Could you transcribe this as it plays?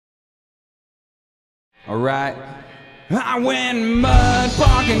Alright. I went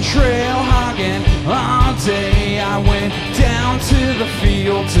mudboggin, trail hogging all day. I went down to the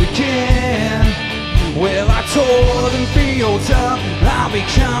fields again. Well, I tore them fields up. I'll be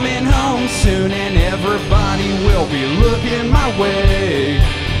coming home soon, and everybody will be looking my way.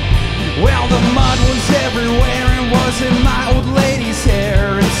 Well, the mud was everywhere and was in my old lady's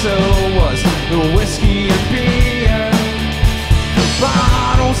hair, and so was the whiskey and beer.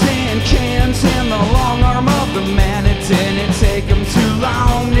 Bottles and cans in the long arm of the man. It didn't take him too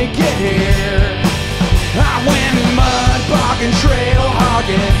long to get here. I went mudboggin, trail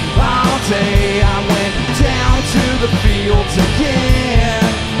hogging all day. I went down to the fields again.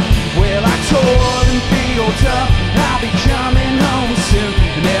 Well, I tore them fields up. I'll be coming home soon,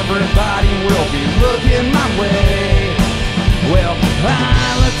 and everybody will be looking my way. Well,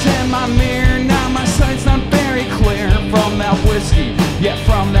 I looked in my mirror, now my sight's not very clear from that whiskey, yeah,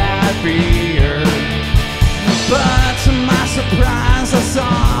 from that beer. But to my surprise, I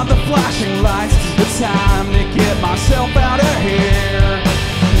saw the flashing lights. It's time to get myself out of here.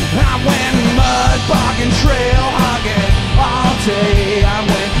 I went mudboggin, trail hogging all day. I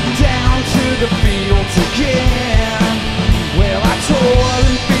went down to the fields again. Well, I tore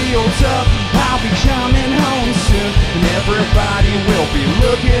them fields up. I'll be coming home soon, and everybody will be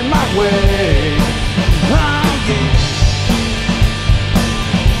looking my way. Oh yeah.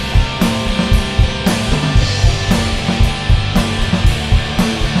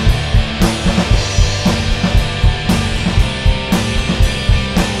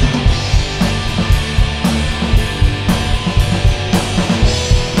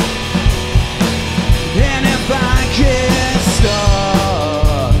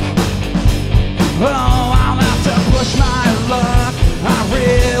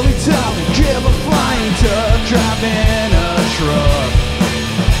 Driving a truck,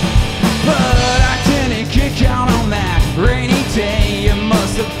 but I didn't kick out on that rainy day. It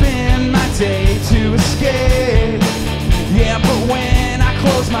must have been my day to escape. Yeah, but when I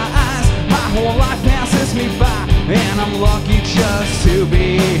close my eyes, my whole life passes me by, and I'm lucky just to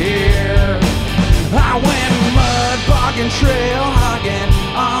be here. I went mudboggin, trail hogging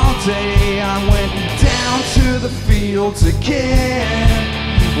all day. I went down to the fields again.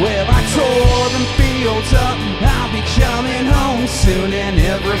 Well, I tore them fields up. I'll be coming home soon, and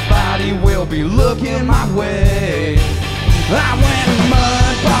everybody will be looking my way. I went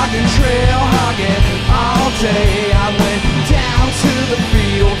mudboggin, trail hogging all day. I went down to the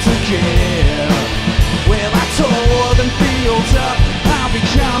fields again.